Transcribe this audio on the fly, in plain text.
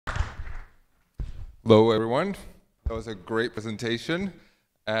Hello, everyone. That was a great presentation.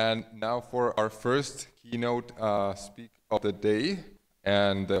 And now for our first keynote speak of the day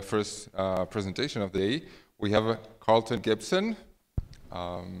and the first presentation of the day, we have Carlton Gibson.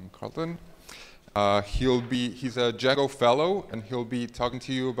 Carlton, he's a Django fellow, and he'll be talking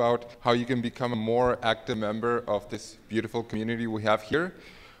to you about how you can become a more active member of this beautiful community we have here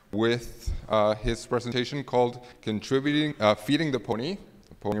with his presentation called Feeding the Pony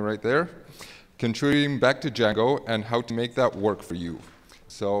right there. Contributing back to Django and how to make that work for you.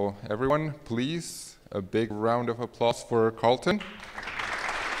 So everyone, please, a big round of applause for Carlton.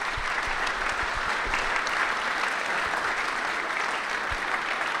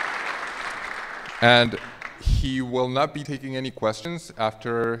 And he will not be taking any questions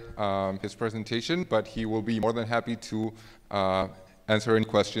after his presentation, but he will be more than happy to answer any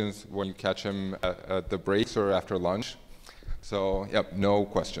questions when you catch him at the breaks or after lunch. So, yep, no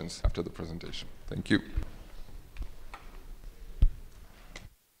questions after the presentation. Thank you.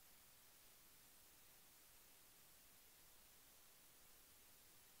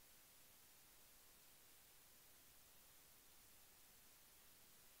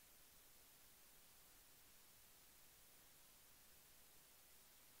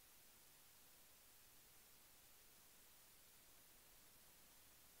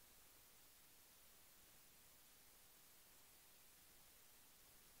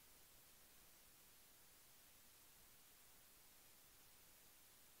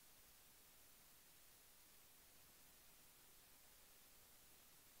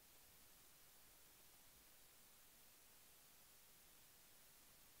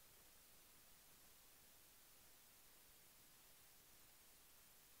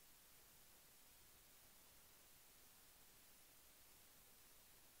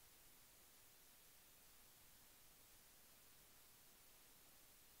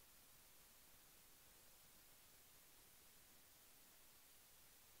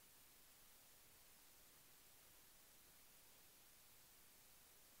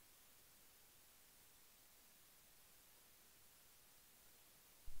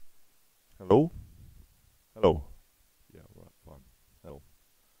 Hello? Hello? Yeah, right, fine. Hello.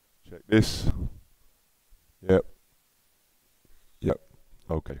 Check this. Yep. Yep.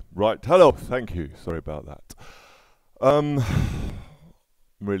 Okay. Right. Hello. Thank you. Sorry about that. I'm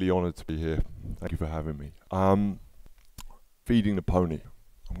really honoured to be here. Thank you for having me. Feeding the pony.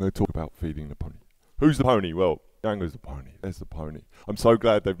 I'm going to talk about feeding the pony. Who's the pony? Well, Django's the pony. There's the pony. I'm so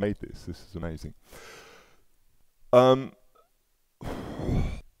glad they've made this. This is amazing.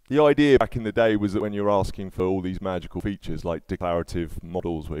 The idea back in the day was that when you're asking for all these magical features like declarative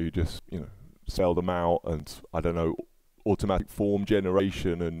models where you just, spell them out and, I don't know, automatic form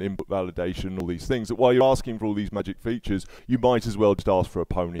generation and input validation, all these things, that while you're asking for all these magic features, you might as well just ask for a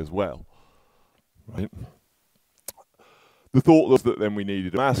pony as well, right? The thought was that then we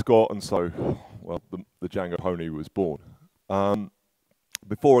needed a mascot, and so, well, the Django pony was born.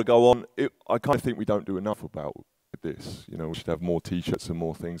 Before I go on, I kind of think we don't do enough about this. We should have more T-shirts and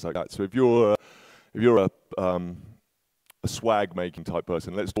more things like that. So if you're a swag making type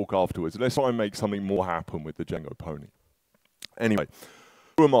person, let's talk afterwards. Let's try and make something more happen with the Django pony. Anyway,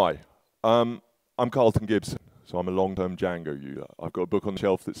 who am I? I'm Carlton Gibson, so I'm a long-term Django user. I've got a book on the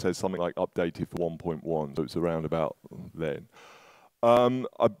shelf that says something like updated for 1.1, so it's around about then.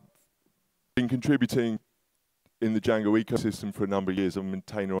 I've been contributing in the Django ecosystem for a number of years. I'm a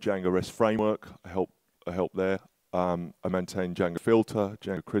maintainer of Django REST framework. I help there. I maintain Django Filter,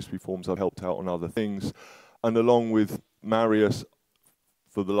 Django Crispy Forms. I've helped out on other things. And along with Marius,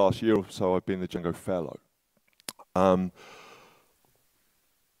 for the last year or so, I've been the Django Fellow.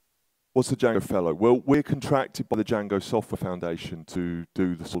 What's the Django Fellow? Well, we're contracted by the Django Software Foundation to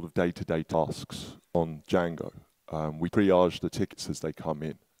do the sort of day-to-day tasks on Django. We triage the tickets as they come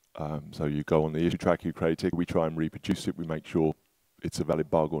in. So you go on the issue track, you create a ticket, we try and reproduce it, we make sure it's a valid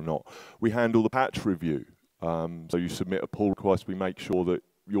bug or not. We handle the patch review. So you submit a pull request, we make sure that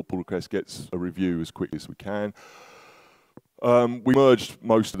your pull request gets a review as quickly as we can. We merged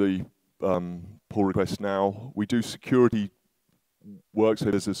most of the pull requests now. We do security work, so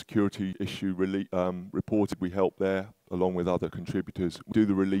there's a security issue reported, we help there, along with other contributors. We do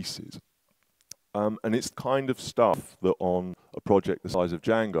the releases. And it's kind of stuff that on a project the size of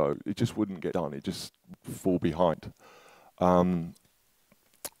Django, it just wouldn't get done, it just fall behind.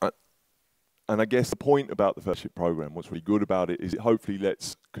 And I guess the point about the fellowship program, what's really good about it, is it hopefully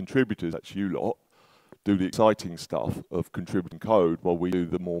lets contributors, that's you lot, do the exciting stuff of contributing code while we do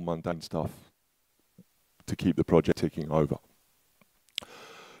the more mundane stuff to keep the project ticking over.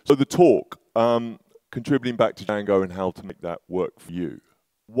 So the talk, contributing back to Django and how to make that work for you.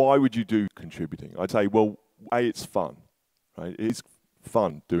 why would you do contributing? I'd say, well, A, it's fun, right? It's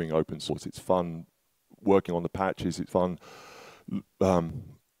fun doing open source. It's fun working on the patches. It's fun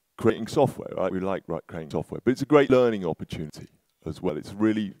creating software, right? We like creating software, but it's a great learning opportunity as well. It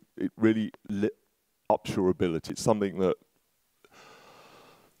really ups your ability. It's something that,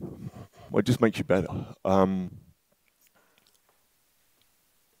 well, it just makes you better.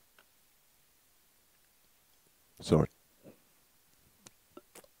 Sorry.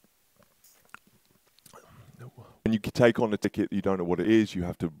 When you take on a ticket, you don't know what it is. You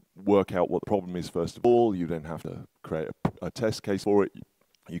have to work out what the problem is first of all. You then have to create a test case for it.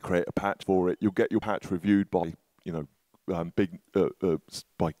 You create a patch for it. You'll get your patch reviewed by,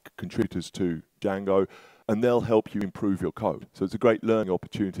 by contributors to Django, and they'll help you improve your code. So it's a great learning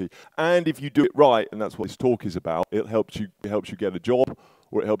opportunity. And if you do it right, and that's what this talk is about, it helps you get a job,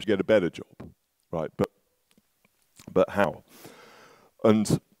 or it helps you get a better job, right? But how?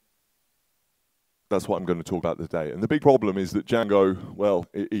 And that's what I'm going to talk about today. And the big problem is that Django, well,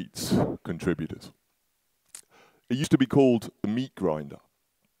 it eats contributors. It used to be called the meat grinder.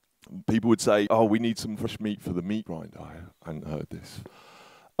 People would say, oh, we need some fresh meat for the meat grinder. I hadn't heard this.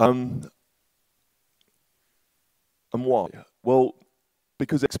 And why? Well,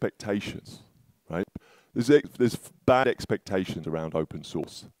 because expectations, right? There's bad expectations around open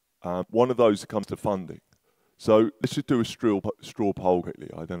source. One of those comes to funding. So let's just do a straw poll quickly.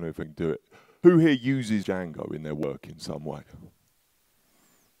 I don't know if I can do it. Who here uses Django in their work in some way?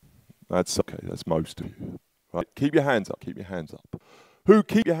 That's okay, that's most of you. Right? Keep your hands up, keep your hands up.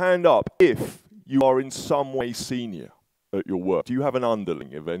 Keep your hand up if you are in some way senior at your work? Do you have an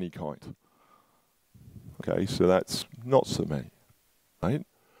underling of any kind? Okay, so that's not so many, right?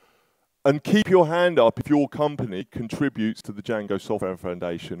 And keep your hand up if your company contributes to the Django Software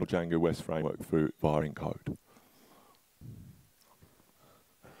Foundation or Django West Framework via Encode.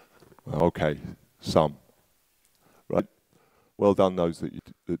 Okay, some, right? Well done those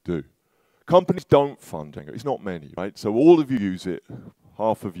that do. Companies don't fund Django. It's not many, right? So all of you use it.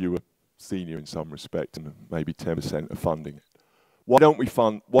 Half of you are senior in some respect, and maybe 10% are funding it. Why don't we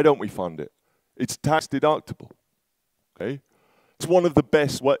fund it? It's tax deductible. Okay, it's one of the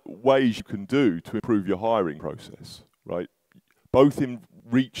best ways you can do to improve your hiring process, right? Both in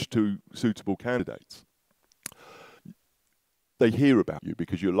reach to suitable candidates. They hear about you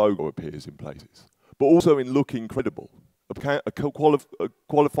because your logo appears in places, but also in looking credible. A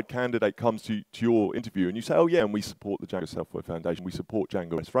qualified candidate comes to your interview and you say, oh yeah, and we support the Django Software Foundation, we support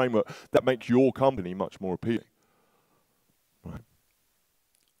Django West Framework. That makes your company much more appealing. Right?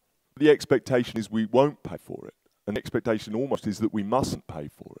 The expectation is we won't pay for it. And the expectation almost is that we mustn't pay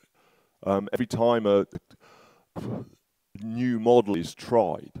for it. Every time a new model is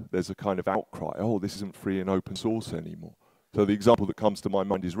tried, there's a kind of outcry, oh, this isn't free and open source anymore. So the example that comes to my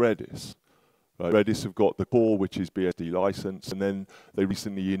mind is Redis. Redis have got the core, which is BSD license, and then they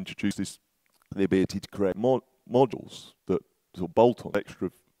recently introduced the ability to create modules that sort of bolt on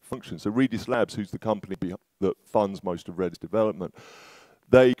extra functions. So Redis Labs, who's the company that funds most of Redis development,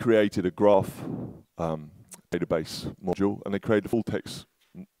 they created a graph database module, and they created a full text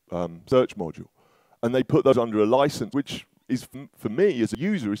search module. And they put those under a license, which is, for me as a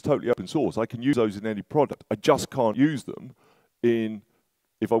user, is totally open source. I can use those in any product. I just can't use them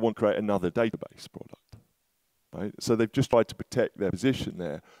if I want to create another database product. Right? So they've just tried to protect their position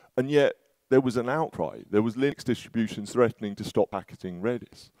there. And yet, there was an outcry. There was Linux distributions threatening to stop packaging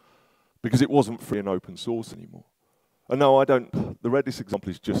Redis because it wasn't free and open source anymore. And no, the Redis example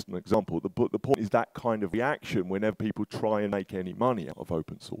is just an example. The point is that kind of reaction whenever people try and make any money out of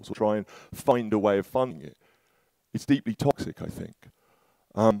open source or try and find a way of funding it. It's deeply toxic, I think.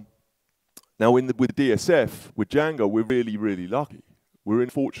 Now, with DSF, with Django, we're really, really lucky. We're in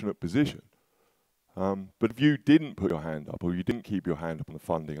a fortunate position. But if you didn't put your hand up or you didn't keep your hand up on the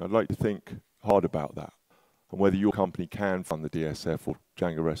funding, I'd like to think hard about that and whether your company can fund the DSF or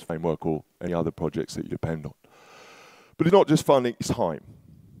Django REST framework or any other projects that you depend on. But it's not just funding, it's time,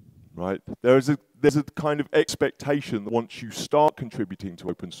 right? There's a kind of expectation that once you start contributing to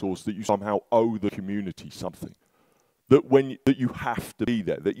open source that you somehow owe the community something. That you have to be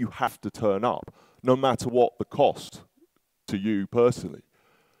there, that you have to turn up, no matter what the cost to you personally.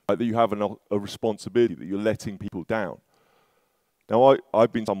 That you have a responsibility, that you're letting people down. Now,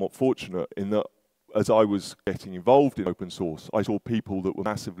 I've been somewhat fortunate in that as I was getting involved in open source, I saw people that were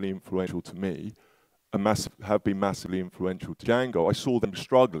massively influential to me and have been massively influential to Django. I saw them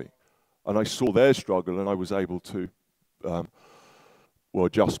struggling, and I saw their struggle, and I was able to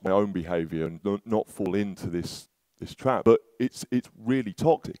adjust my own behavior and not fall into this trap. But it's really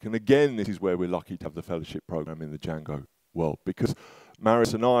toxic. And again, this is where we're lucky to have the fellowship program in the Django world, because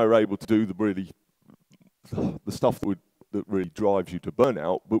Marius and I are able to do the stuff that really drives you to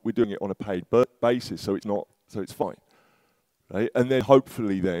burnout, but we're doing it on a paid basis, so it's fine, right? And then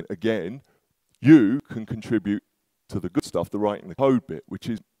hopefully then again, you can contribute to the good stuff, the writing the code bit, which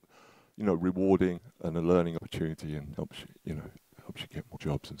is, you know, rewarding and a learning opportunity and helps you get more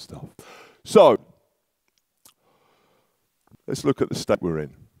jobs and stuff. So let's look at the state we're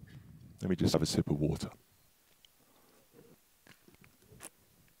in. Let me just have a sip of water.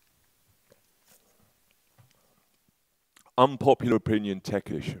 Unpopular opinion tech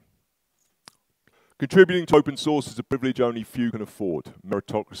edition. Contributing to open source is a privilege only few can afford.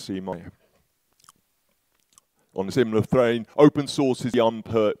 Meritocracy might. On a similar vein, open source is the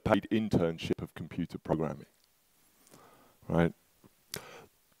unpaid internship of computer programming. Right?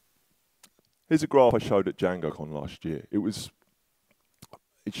 Here's a graph I showed at DjangoCon last year. It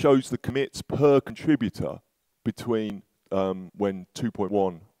shows the commits per contributor between when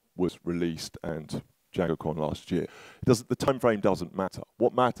 2.1 was released and DjangoCon last year. The time frame doesn't matter.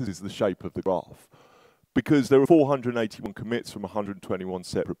 What matters is the shape of the graph. Because there are 481 commits from 121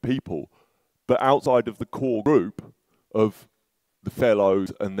 separate people, but outside of the core group of the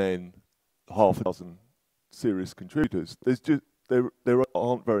fellows and then half a dozen serious contributors, there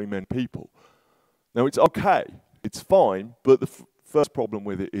aren't very many people. Now it's okay, it's fine, but the first problem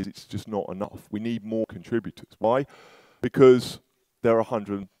with it is it's just not enough. We need more contributors. Why? Because there are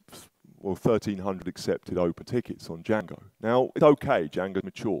 1,300 accepted open tickets on Django. Now, it's okay, Django's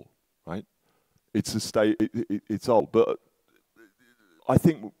mature, right? It's it's old, but I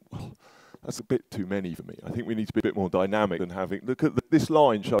think that's a bit too many for me. I think we need to be a bit more dynamic than having, look at this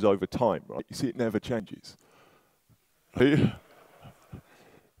line shows over time, right? You see it never changes. Right?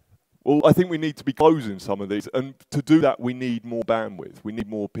 Well, I think we need to be closing some of these, and to do that we need more bandwidth, we need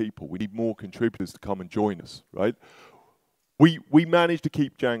more people, we need more contributors to come and join us, right? We manage to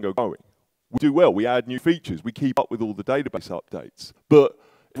keep Django going. We do well, we add new features, we keep up with all the database updates, but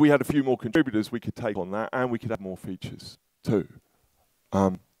if we had a few more contributors, we could take on that, and we could add more features too.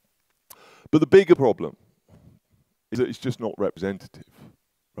 But the bigger problem is that it's just not representative,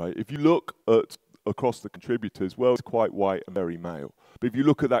 right? If you look at across the contributors, well, it's quite white and very male. But if you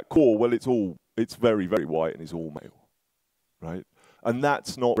look at that core, well, it's very, very white and it's all male, right? And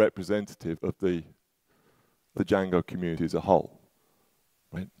that's not representative of the Django community as a whole,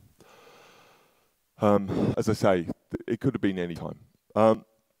 right? As I say, it could have been any time.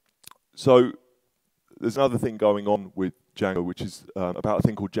 So there's another thing going on with Django, which is about a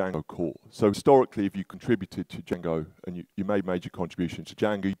thing called Django Core. So historically, if you contributed to Django and you made major contributions to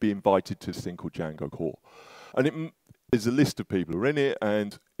Django, you'd be invited to this thing called Django Core. And there's a list of people who are in it,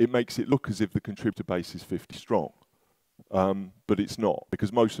 and it makes it look as if the contributor base is 50 strong. But it's not,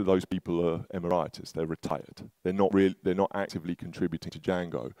 because most of those people are emeritus, they're retired. They're not actively contributing to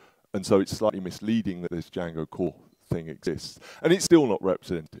Django. And so it's slightly misleading that this Django Core thing exists. And it's still not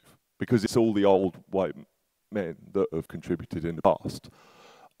representative, because it's all the old white men that have contributed in the past.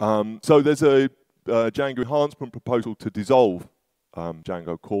 So there's a Django enhancement proposal to dissolve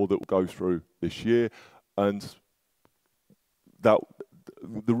Django Core that will go through this year, and that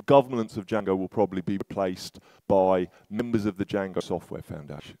the governance of Django will probably be replaced by members of the Django Software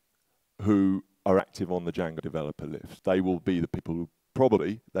Foundation who are active on the Django developer list. They will be the people who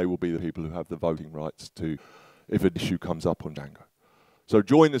who have the voting rights to if an issue comes up on Django. So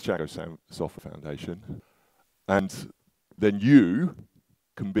join the Django Software Foundation, and then you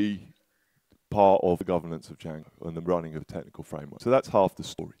can be part of the governance of Django and the running of the technical framework. So that's half the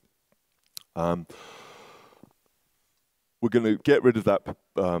story. We're going to get rid of that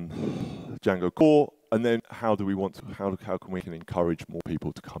Django Core, and then how can we encourage more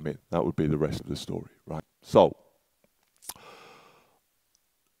people to come in? That would be the rest of the story, right? So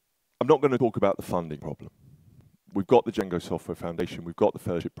I'm not going to talk about the funding problem. We've got the Django Software Foundation, we've got the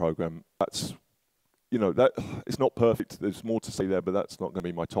fellowship program. That's, you know, that it's not perfect. There's more to say there, but that's not going to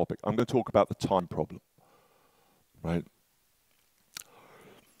be my topic. I'm going to talk about the time problem, right?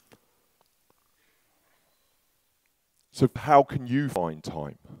 So how can you find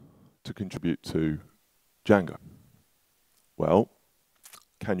time to contribute to Django? Well,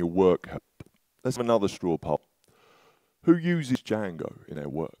 can your work help? Let's have another straw poll. Who uses Django in their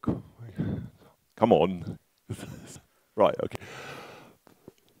work? Come on. Right, okay.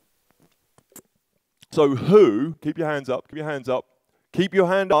 So who, keep your hands up, keep your hands up. Keep your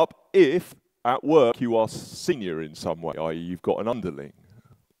hand up if at work you are senior in some way, i.e. you've got an underling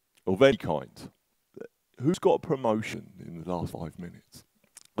of any kind. Who's got a promotion in the last 5 minutes?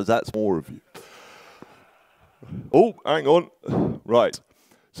 Because that's more of you. Oh, hang on. Right.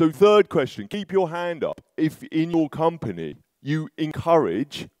 So third question, keep your hand up if in your company you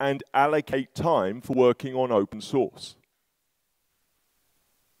encourage and allocate time for working on open source.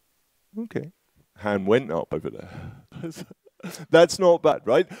 Okay. Hand went up over there. That's not bad,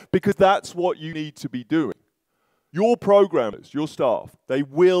 right? Because that's what you need to be doing. Your programmers, your staff, they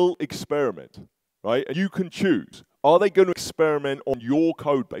will experiment, right? And you can choose. Are they going to experiment on your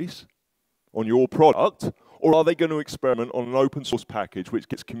code base, on your product, or are they going to experiment on an open source package which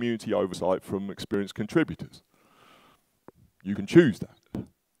gets community oversight from experienced contributors? You can choose that,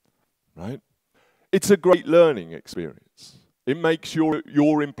 right? It's a great learning experience. It makes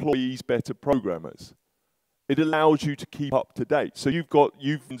your employees better programmers. It allows you to keep up to date. So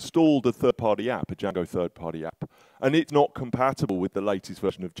you've installed a third-party app, a Django third-party app, and it's not compatible with the latest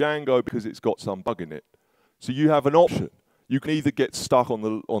version of Django because it's got some bug in it. So you have an option. You can either get stuck on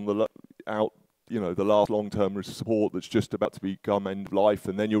the last long-term support that's just about to become end of life,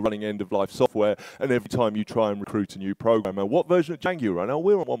 and then you're running end of life software, and every time you try and recruit a new programmer, what version of Django you run? Oh,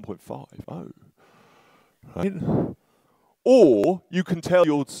 we're on 1.5. Oh, right. Or you can tell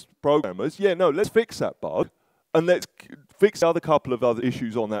your programmers, yeah, no, let's fix that bug, and let's fix the other couple of other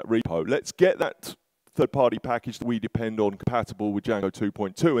issues on that repo. Let's get that third-party package that we depend on compatible with Django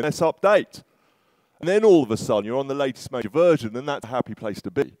 2.2, and let's update. And then all of a sudden, you're on the latest major version, and that's a happy place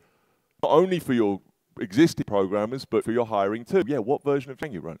to be. Not only for your existing programmers, but for your hiring too. Yeah, what version of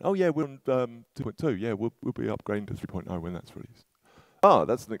Django you run? Oh yeah, we're on 2.2. Yeah, we'll be upgrading to 3.0 when that's released. Ah,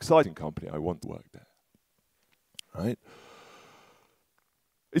 that's an exciting company. I want to work there. Right?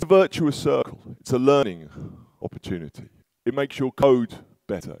 It's a virtuous circle. It's a learning opportunity. It makes your code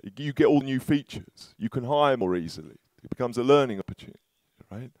better. You get all new features. You can hire more easily. It becomes a learning opportunity,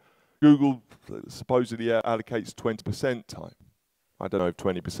 right? Google supposedly allocates 20% time. I don't know if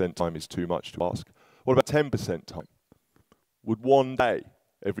 20% time is too much to ask. What about 10% time? Would one day,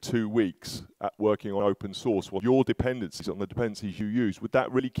 every 2 weeks, at working on open source, while your dependencies on the dependencies you use, would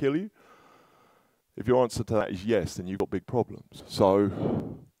that really kill you? If your answer to that is yes, then you've got big problems.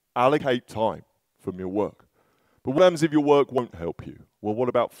 So allocate time from your work. But what happens if your work won't help you? Well, what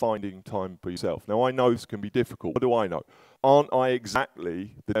about finding time for yourself? Now, I know this can be difficult. What do I know? Aren't I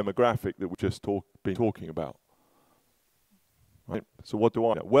exactly the demographic that we've just been talking about? Right? So what do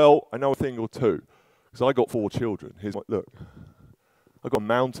I know? Well, I know a thing or two. Because I got 4 children. Here's my, look. I've got a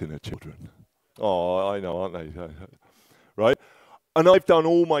mountain of children. Oh, I know, aren't they? Right? And I've done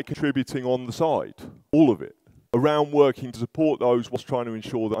all my contributing on the side. All of it. Around working to support those whilst trying to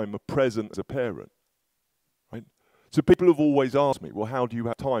ensure that I'm present as a parent. Right? So people have always asked me, well, how do you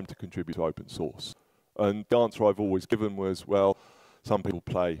have time to contribute to open source? And the answer I've always given was, well, some people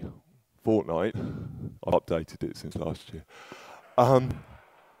play Fortnite. I've updated it since last year.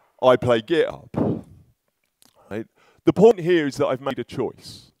 I play GitHub. Right? The point here is that I've made a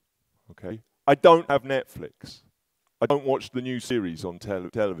choice. Okay? I don't have Netflix. I don't watch the new series on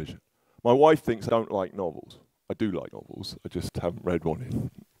television. My wife thinks I don't like novels. I do like novels. I just haven't read one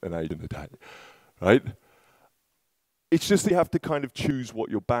in an age and a day. Right? It's just that you have to kind of choose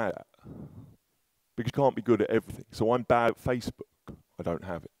what you're bad at. Because you can't be good at everything. So I'm bad at Facebook. I don't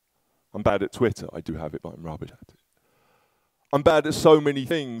have it. I'm bad at Twitter. I do have it, but I'm rubbish at it. I'm bad at so many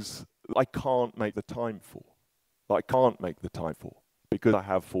things that I can't make the time for. That I can't make the time for because I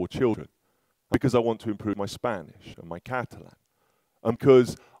have 4 children. Because I want to improve my Spanish and my Catalan. And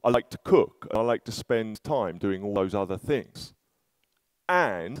because I like to cook and I like to spend time doing all those other things.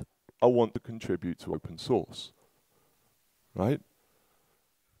 And I want to contribute to open source. Right?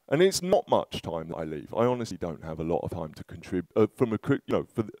 And it's not much time that I leave. I honestly don't have a lot of time to contribute.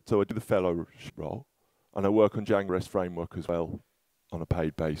 So I do the fellowship role. And I work on Django REST framework as well on a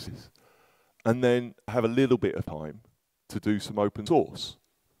paid basis. And then I have a little bit of time to do some open source.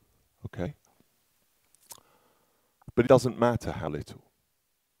 Okay? But it doesn't matter how little.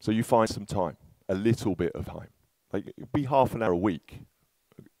 So you find some time, a little bit of time. Like, it'd be half an hour a week.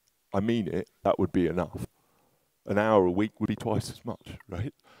 I mean it, that would be enough. An hour a week would be twice as much,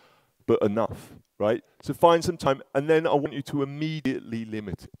 right? But enough, right? So find some time, and then I want you to immediately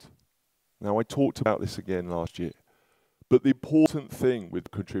limit it. Now, I talked about this again last year, but the important thing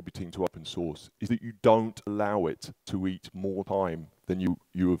with contributing to open source is that you don't allow it to eat more time than you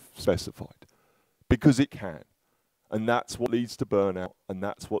have specified, because it can. And that's what leads to burnout, and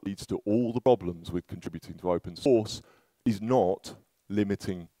that's what leads to all the problems with contributing to open source, is not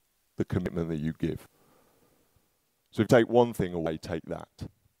limiting the commitment that you give. So if you take one thing away, take that,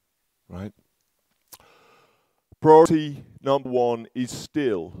 right? Priority number 1 is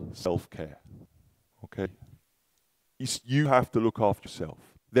still self-care, okay? You have to look after yourself.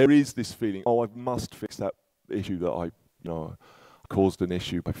 There is this feeling, oh, I must fix that issue that I caused an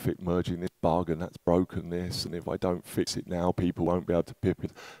issue by merging this bug, and that's broken this, and if I don't fix it now, people won't be able to pip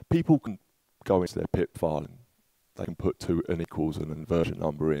it. People can go into their pip file and they can put an equals and a version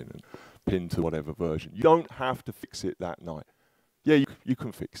number in and pin to whatever version. You don't have to fix it that night. Yeah, you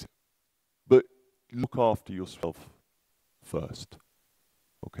can fix it, but look after yourself first,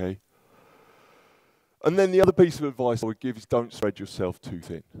 okay? And then the other piece of advice I would give is don't spread yourself too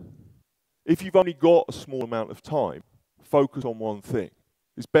thin. If you've only got a small amount of time, focus on one thing.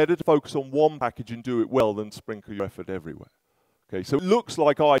 It's better to focus on one package and do it well than sprinkle your effort everywhere. Okay, so it looks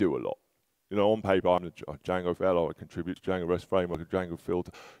like I do a lot. You know, on paper, I'm a Django fellow, I contribute to Django REST framework, a Django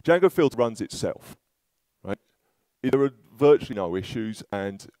filter. Django filter runs itself, right? There are virtually no issues,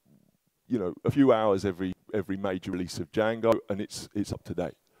 and you know, a few hours every major release of Django, and it's up to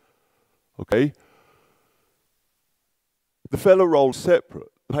date. Okay? The fellow role is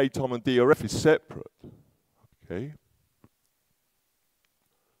separate. Paid time on DRF is separate. Okay?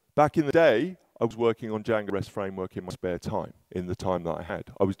 Back in the day, I was working on Django REST framework in my spare time, in the time that I had.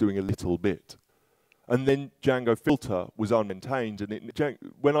 I was doing a little bit. And then Django filter was unmaintained, and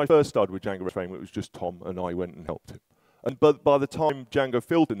when I first started with Django REST framework, it was just Tom and I went and helped him. But by the time Django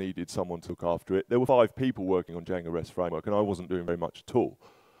filter needed someone to look after it, there were 5 people working on Django REST framework, and I wasn't doing very much at all.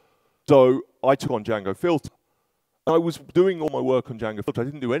 So I took on Django filter. I was doing all my work on Django filter. I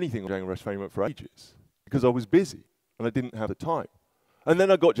didn't do anything on Django REST framework for ages because I was busy and I didn't have the time. And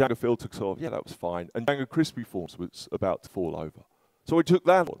then I got Django filter, so yeah, that was fine. And Django crispy forms was about to fall over. So I took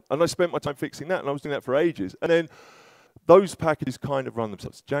that on, and I spent my time fixing that, and I was doing that for ages. And then those packages kind of run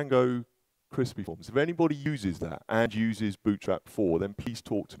themselves. Django crispy forms. If anybody uses that and uses Bootstrap 4, then please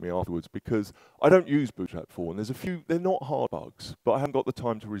talk to me afterwards, because I don't use Bootstrap 4, and there's a few, they're not hard bugs, but I haven't got the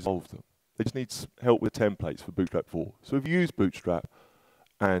time to resolve them. They just need help with templates for Bootstrap 4. So if you use Bootstrap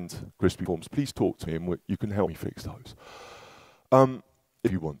and crispy forms, please talk to me, and you can help me fix those.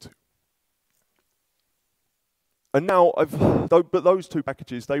 If you want to. And now, but those 2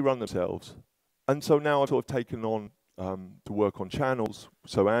 packages, they run themselves. And so now I've sort of taken on to work on channels,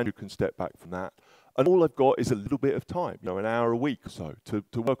 so Andrew can step back from that. And all I've got is a little bit of time, you know, an hour a week or so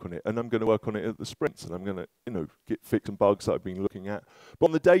to work on it. And I'm going to work on it at the sprints, and I'm going to, you know, fix some bugs that I've been looking at. But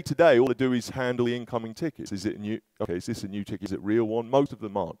on the day-to-day, all I do is handle the incoming tickets. Is it a new, okay, is this a new ticket? Is it a real one? Most of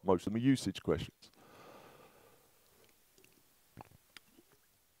them aren't. Most of them are usage questions.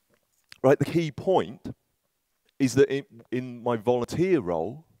 Right, the key point is that in my volunteer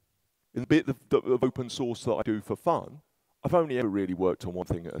role, in the bit of open source that I do for fun, I've only ever really worked on one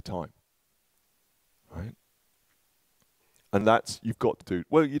thing at a time, right? And that's, you've got to do,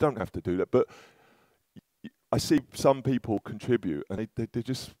 well, you don't have to do that, but I see some people contribute, and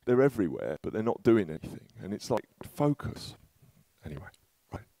they're everywhere, but they're not doing anything, and it's like, focus. Anyway,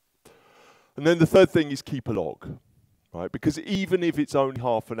 right. And then the third thing is keep a log. Right? Because even if it's only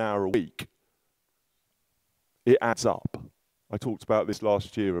half an hour a week, it adds up. I talked about this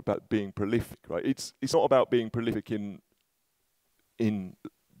last year about being prolific, right? It's not about being prolific in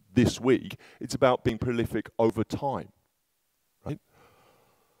this week. It's about being prolific over time, right?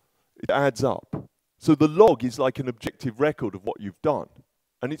 It adds up. So the log is like an objective record of what you've done,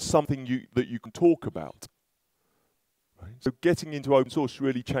 and it's something that you can talk about. Right? So getting into open source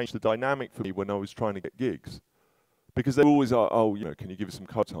really changed the dynamic for me when I was trying to get gigs. Because they're always like, oh, you know, can you give us some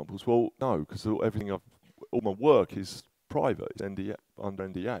code samples? Well, no, because all my work is private, it's NDA, under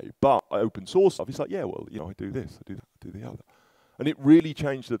NDA. But open source stuff, it's like, yeah, well, you know, I do this, I do that, I do the other. And it really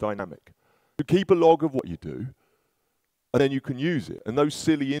changed the dynamic. So keep a log of what you do, and then you can use it. And those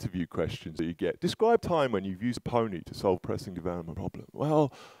silly interview questions that you get, describe time when you've used a pony to solve pressing development problem.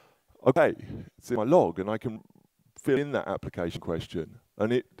 Well, okay, it's in my log, and I can fill in that application question,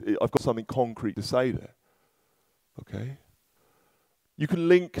 and I've got something concrete to say there. Okay, you can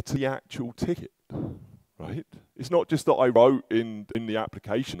link to the actual ticket, right? It's not just that I wrote in the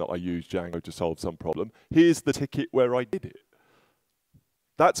application that I used Django to solve some problem. Here's the ticket where I did it.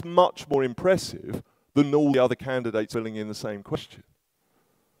 That's much more impressive than all the other candidates filling in the same question.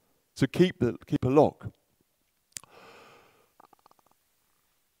 So keep a log.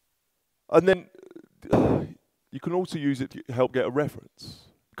 And then you can also use it to help get a reference.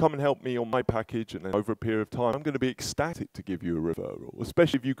 Come and help me on my package, and then over a period of time, I'm going to be ecstatic to give you a referral,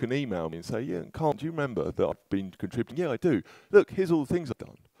 especially if you can email me and say, yeah, Carl, do you remember that I've been contributing? Yeah, I do. Look, here's all the things I've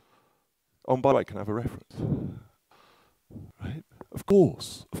done. Oh, and by the way, can I have a reference? Right? Of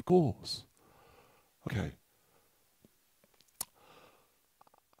course, of course. Okay.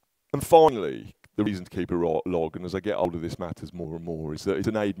 And finally, the reason to keep a log, and as I get older this matters more and more, is that it's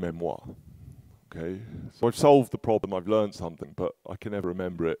an aide-memoire. Okay, so I've solved the problem, I've learned something, but I can never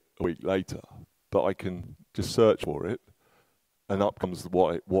remember it a week later. But I can just search for it and up comes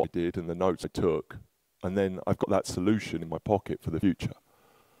what I did and the notes I took, and then I've got that solution in my pocket for the future.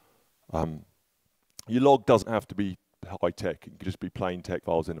 Your log doesn't have to be high-tech. It can just be plain text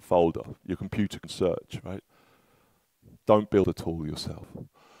files in a folder. Your computer can search, right? Don't build a tool yourself.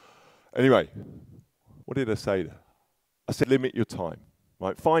 Anyway, what did I say there? I said limit your time,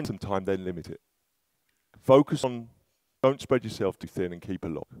 right? Find some time, then limit it. Focus on, don't spread yourself too thin and keep a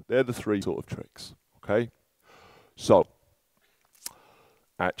log. They're the three sort of tricks, okay? So,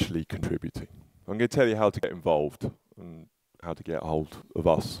 actually contributing. I'm going to tell you how to get involved and how to get a hold of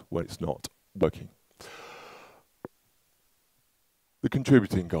us when it's not working. The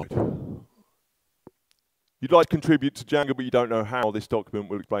contributing guide. You'd like to contribute to Django, but you don't know how. This document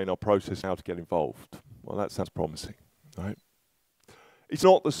will explain our process and how to get involved. Well, that sounds promising, right? It's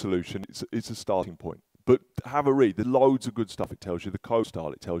not the solution, it's a starting point. But have a read. There's loads of good stuff. It tells you the code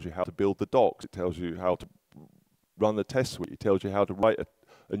style. It tells you how to build the docs. It tells you how to run the test suite. It tells you how to write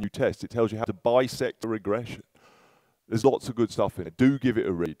a new test. It tells you how to bisect a regression. There's lots of good stuff in it. Do give it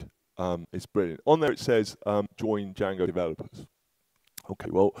a read. It's brilliant. On there it says, join Django developers.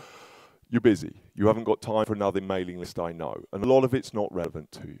 Okay, well, you're busy. You haven't got time for another mailing list, I know. And a lot of it's not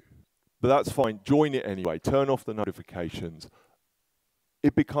relevant to you. But that's fine. Join it anyway. Turn off the notifications.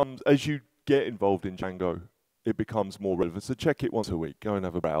 It becomes, as you get involved in Django, it becomes more relevant. So check it once a week. Go and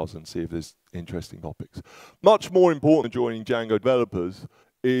have a browse and see if there's interesting topics. Much more important than joining Django developers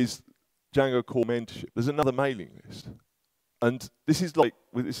is Django core mentorship. There's another mailing list. And this is like,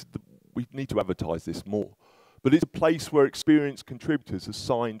 we need to advertise this more. But it's a place where experienced contributors are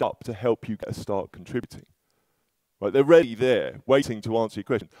signed up to help you get a start contributing. Right, they're ready there, waiting to answer your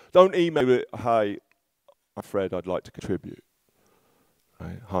question. Don't email it, hey, I'm Fred, I'd like to contribute.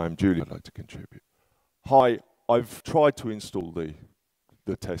 Right? Hi, I'm Julie, I'd like to contribute. Hi, I've tried to install the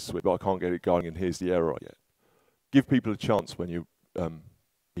test suite, but I can't get it going, and here's the error yet. Give people a chance when you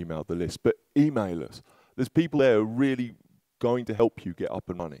email the list, but email us. There's people there who are really going to help you get up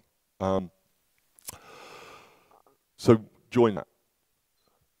and running. So join that.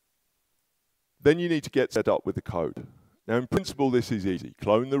 Then you need to get set up with the code. Now, in principle, this is easy.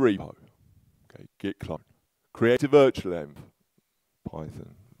 Clone the repo. Okay, git clone. Create a virtual env.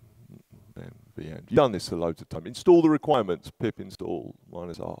 Python, VM. You've done this a loads of time. Install the requirements, pip install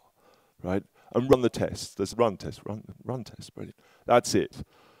 -r, right? And run the tests. There's run test, run test, brilliant. That's it.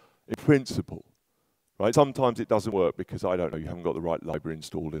 In principle, right? Sometimes it doesn't work because, I don't know, you haven't got the right library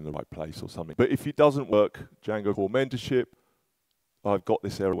installed in the right place or something. But if it doesn't work, Django core mentorship, I've got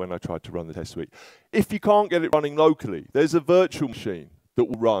this error when I tried to run the test suite. If you can't get it running locally, there's a virtual machine that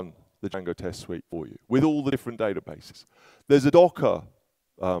will run the Django test suite for you with all the different databases. There's a Docker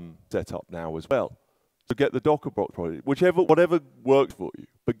set up now as well. So get the Docker project, whatever works for you,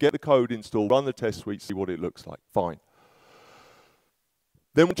 but get the code installed, run the test suite, see what it looks like. Fine.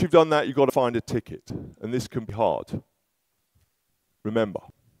 Then once you've done that, you've got to find a ticket, and this can be hard. Remember,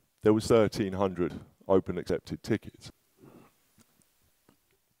 there was 1,300 open accepted tickets.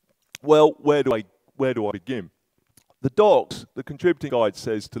 Well, where do I begin? The docs, the contributing guide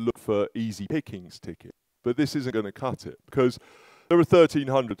says to look for easy pickings ticket, but this isn't going to cut it because there are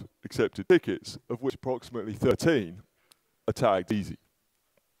 1,300 accepted tickets, of which approximately 13 are tagged easy.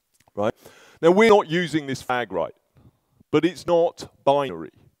 Right? Now, we're not using this flag right, but it's not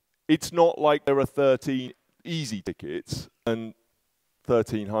binary. It's not like there are 13 easy tickets and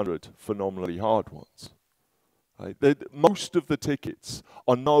 1,300 phenomenally hard ones. Right? Most of the tickets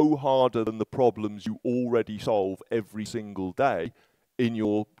are no harder than the problems you already solve every single day in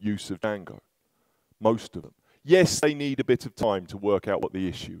your use of Django. Most of them. Yes, they need a bit of time to work out what the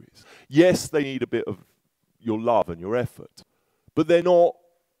issue is. Yes, they need a bit of your love and your effort. But they're not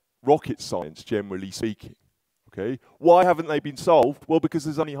rocket science, generally speaking. Okay? Why haven't they been solved? Well, because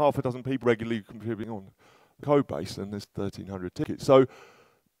there's only half a dozen people regularly contributing on the code base, and there's 1,300 tickets. So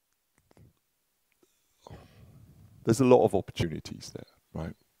there's a lot of opportunities there,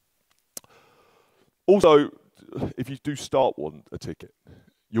 right? Also, if you do start a ticket,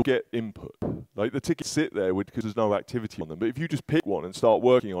 you'll get input. Like, the tickets sit there because there's no activity on them. But if you just pick one and start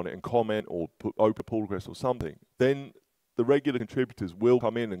working on it and comment or open a pull request or something, then the regular contributors will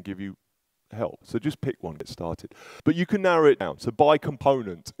come in and give you help. So just pick one, get started. But you can narrow it down. So by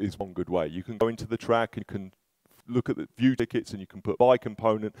component is one good way. You can go into the track and you can look at the view tickets and you can put by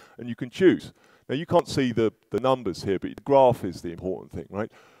component and you can choose. Now, you can't see the numbers here, but the graph is the important thing,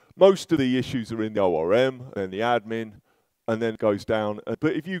 right? Most of the issues are in the ORM and the admin, and then it goes down.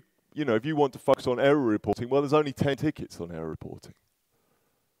 But if you want to focus on error reporting, well, there's only 10 tickets on error reporting.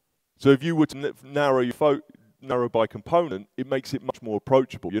 So if you were to narrow by component, it makes it much more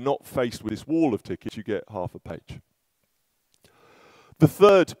approachable. You're not faced with this wall of tickets, you get half a page. The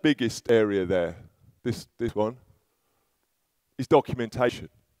third biggest area there, this one, is documentation.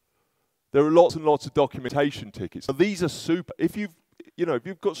 There are lots and lots of documentation tickets. So these are super. If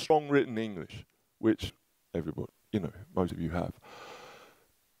you've got strong written English, which everybody, most of you have,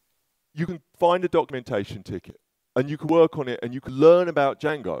 you can find a documentation ticket and you can work on it and you can learn about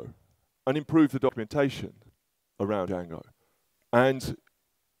Django and improve the documentation around Django and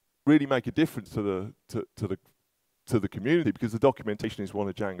really make a difference to the community, because the documentation is one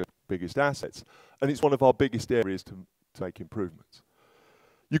of Django's biggest assets and it's one of our biggest areas to make improvements.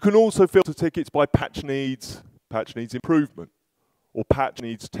 You can also filter tickets by patch needs improvement, or patch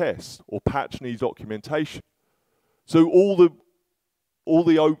needs test, or patch needs documentation. So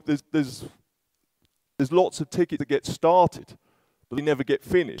there's lots of tickets that get started, but they never get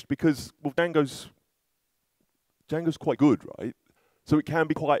finished because, well, Django's quite good, right? So it can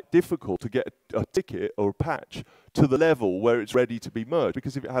be quite difficult to get a ticket or a patch to the level where it's ready to be merged,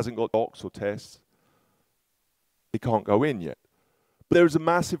 because if it hasn't got docs or tests, it can't go in yet. But there is a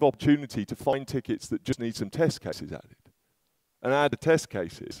massive opportunity to find tickets that just need some test cases added, and add the test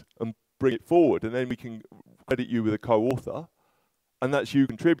cases and bring it forward, and then we can credit you with a co-author, and that's you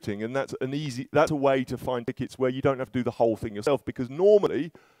contributing, and that's a way to find tickets where you don't have to do the whole thing yourself, because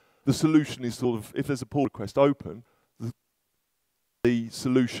normally the solution is sort of, if there's a pull request open, the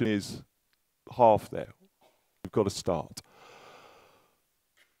solution is half there. You've got to start.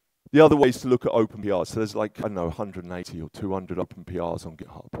 The other way is to look at open PRs. So there's like, I don't know, 180 or 200 open PRs on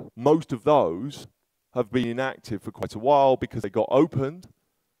GitHub. Most of those have been inactive for quite a while because they got opened,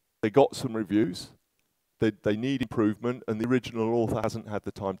 they got some reviews, they need improvement, and the original author hasn't had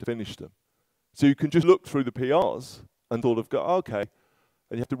the time to finish them. So you can just look through the PRs and sort of go, okay,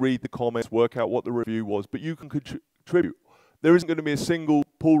 and you have to read the comments, work out what the review was, but you can contribute. There isn't going to be a single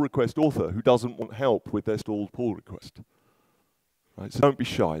pull request author who doesn't want help with their stalled pull request. Right, so don't be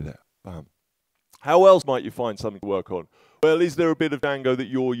shy there. How else might you find something to work on? Well, is there a bit of Django that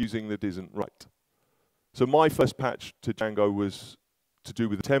you're using that isn't right? So my first patch to Django was to do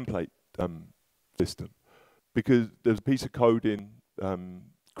with the template system, because there's a piece of code in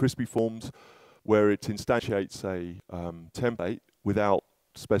Crispy Forms where it instantiates a template without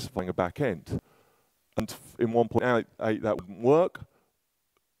specifying a backend. And in 1.8 that wouldn't work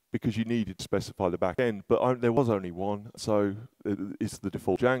because you needed to specify the backend, but there was only one, so it's the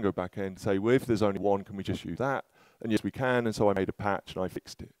default Django backend. Say, well, if there's only one, can we just use that? And yes, we can, and so I made a patch and I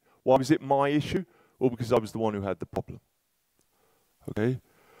fixed it. Why was it my issue? Well, because I was the one who had the problem. Okay?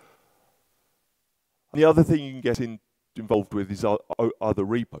 The other thing you can get involved with is other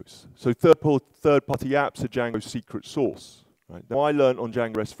repos. So third-party apps are Django's secret sauce. Right? Now, I learned on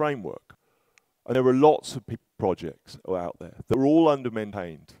Django REST Framework, and there are lots of projects out there. They're all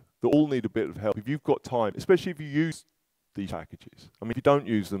under-maintained. They all need a bit of help. If you've got time, especially if you use these packages. I mean, if you don't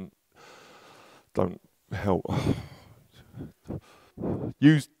use them, don't help.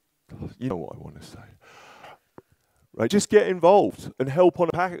 You know what I want to say. Right, just get involved and help on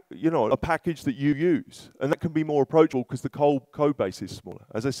a package that you use, and that can be more approachable because the code base is smaller.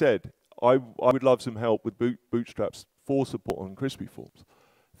 As I said, I would love some help with Bootstrap's for support on Crispy Forms.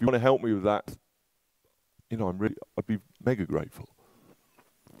 If you want to help me with that, I'd be mega grateful.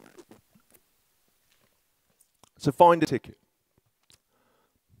 So find a ticket.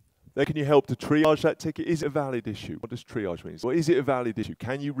 Then can you help to triage that ticket? Is it a valid issue? What does triage mean? Well, is it a valid issue?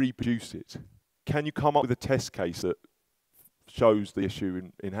 Can you reproduce it? Can you come up with a test case that shows the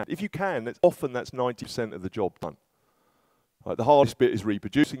issue in hand? If you can, that's 90% of the job done. Right, the hardest bit is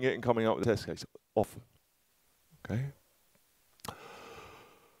reproducing it and coming up with a test case, often. Okay.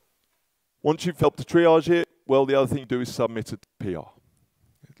 Once you've helped to triage it, well, the other thing you do is submit a PR.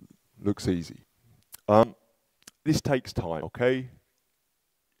 It looks easy. This takes time, okay?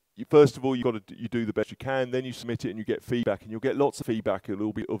 First of all, you do the best you can, then you submit it and you get feedback, and you'll get lots of feedback, a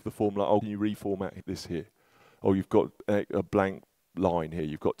little bit of the form like, oh, can you reformat this here? Oh, you've got a blank line here,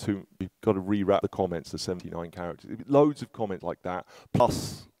 you've got to rewrap the comments to 79 characters. Loads of comments like that,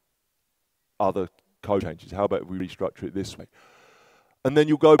 plus other code changes. How about if we restructure it this way? And then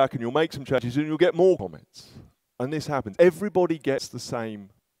you'll go back and you'll make some changes and you'll get more comments. And this happens. Everybody gets the same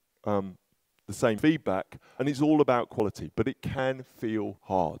feedback, and it's all about quality, but it can feel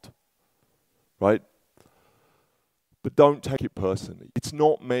hard, right? But don't take it personally. It's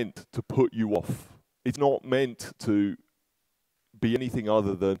not meant to put you off. It's not meant to be anything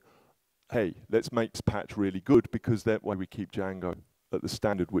other than, hey, let's make this patch really good, because that way we keep Django at the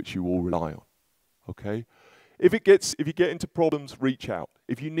standard which you all rely on, okay? If you get into problems, reach out.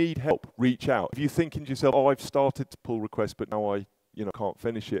 If you need help, reach out. If you're thinking to yourself, oh, I've started to pull requests, but now I can't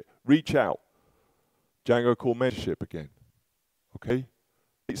finish it, reach out. Django Core mentorship again, okay?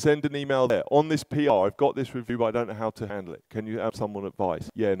 Send an email there. On this PR, I've got this review, but I don't know how to handle it. Can you have someone advise?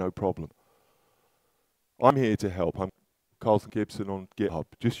 Yeah, no problem. I'm here to help. I'm Carlton Gibson on GitHub.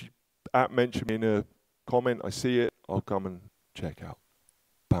 Just mention me in a comment. I see it. I'll come and check out.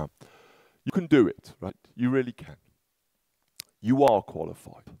 Bam. You can do it, right? You really can. You are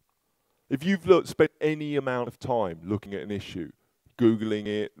qualified. If you've spent any amount of time looking at an issue, Googling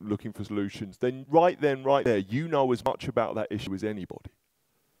it, looking for solutions, then right there, you know as much about that issue as anybody.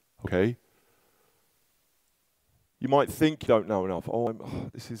 Okay? You might think you don't know enough. Oh,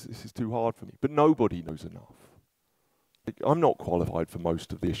 this is too hard for me. But nobody knows enough. I'm not qualified for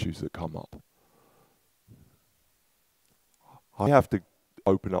most of the issues that come up. I have to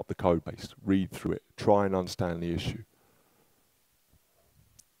open up the code base, read through it, try and understand the issue.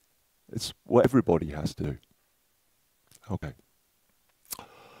 It's what everybody has to do. Okay.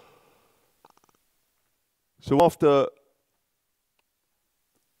 So after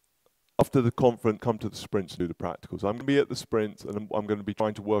the conference, come to the sprints to do the practicals. I'm going to be at the sprints, and I'm going to be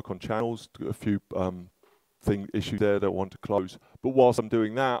trying to work on channels, a few issues there that I want to close. But whilst I'm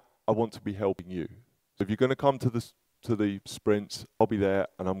doing that, I want to be helping you. So if you're going to come to the sprints, I'll be there,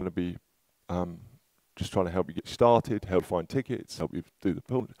 and I'm going to be just trying to help you get started, help you find tickets, help you do the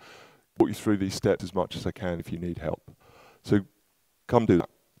pull, walk you through these steps as much as I can if you need help. So come do that.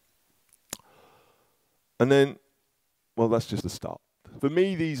 And then, well, that's just the start. For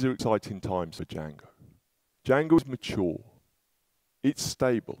me, these are exciting times for Django. Django is mature. It's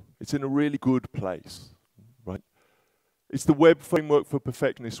stable. It's in a really good place, right? It's the web framework for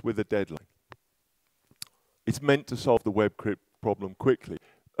perfectionists with a deadline. It's meant to solve the web problem quickly.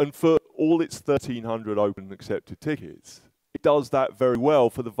 And for all its 1,300 open and accepted tickets, it does that very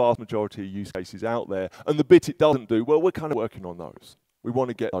well for the vast majority of use cases out there. And the bit it doesn't do, well, we're kind of working on those. We want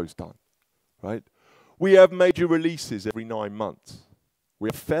to get those done, right? We have major releases every 9 months. We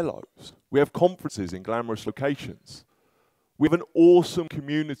have fellows. We have conferences in glamorous locations. We have an awesome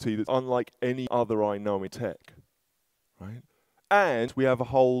community that's unlike any other I know in tech, right? And we have a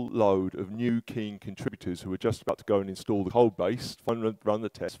whole load of new keen contributors who are just about to go and install the code base, run the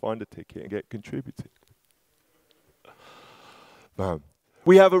test, find a ticket, and get contributed.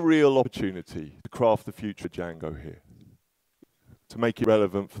 We have a real opportunity to craft the future of Django here, to make it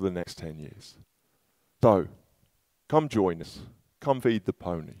relevant for the next 10 years. So, come join us. Come feed the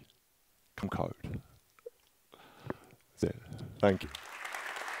pony. Come code. That's it. Thank you.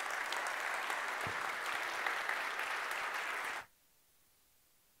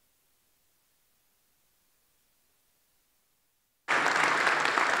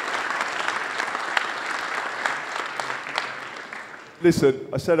 Listen,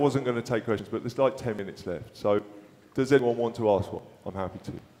 I said I wasn't going to take questions, but there's like 10 minutes left. So, does anyone want to ask one? I'm happy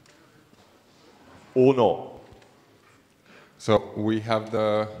to. Or not. So we have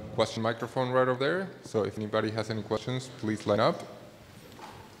the question microphone right over there. So if anybody has any questions, please line up.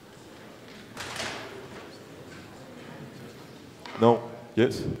 No?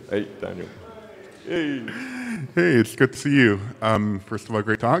 Yes? Hey, Daniel. Hey. Hey, it's good to see you. First of all,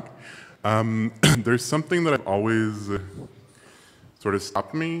 great talk. There's something that I've always sort of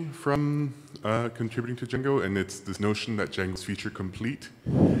stopped me from contributing to Django, and it's this notion that Django's feature complete,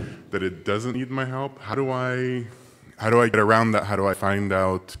 that it doesn't need my help. How do I get around that? How do I find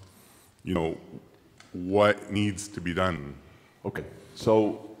out, you know, what needs to be done? Okay,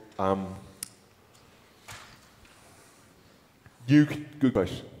 so good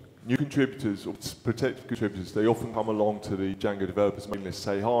question. New contributors or protected contributors, they often come along to the Django developers mailing list,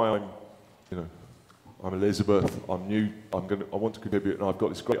 say, "Hi, I'm Elizabeth. I'm new. I want to contribute, and I've got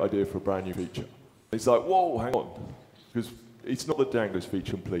this great idea for a brand new feature." It's like, whoa, hang on, because it's not that Django's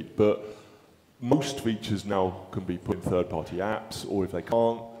feature complete, but most features now can be put in third-party apps, or if they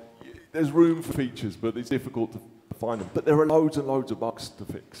can't, there's room for features, but it's difficult to find them. But there are loads and loads of bugs to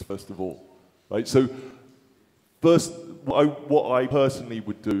fix, first of all, right? So first, what I personally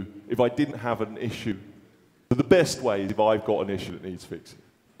would do if I didn't have an issue, the best way is if I've got an issue that needs fixing.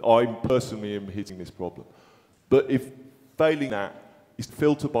 I personally am hitting this problem. But if failing that is to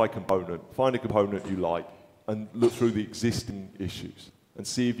filter by component, find a component you like, and look through the existing issues and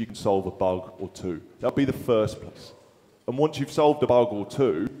see if you can solve a bug or two. That'll be the first place. And once you've solved a bug or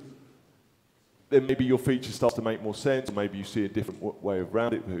two, then maybe your feature starts to make more sense, or maybe you see a different way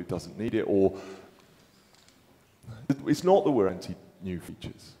around it who doesn't need it, or it's not that we're anti-new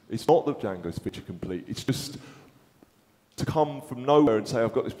features. It's not that Django's feature complete. It's just to come from nowhere and say,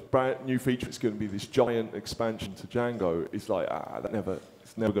 I've got this brand new feature, it's going to be this giant expansion to Django, it's like,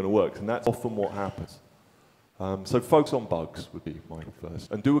 it's never going to work. And that's often what happens. So focus on bugs would be my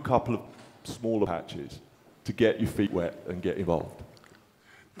first. And do a couple of smaller patches to get your feet wet and get involved.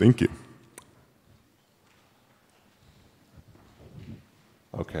 Thank you.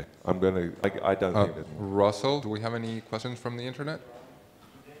 Okay, I'm going to, I don't think there's more. Russell, do we have any questions from the internet?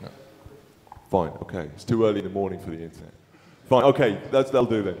 No. Fine, okay. It's too early in the morning for the internet. Fine, okay, that'll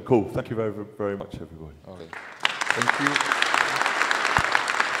do then. Cool. Thank you very, very much, everybody. Okay. Thank you.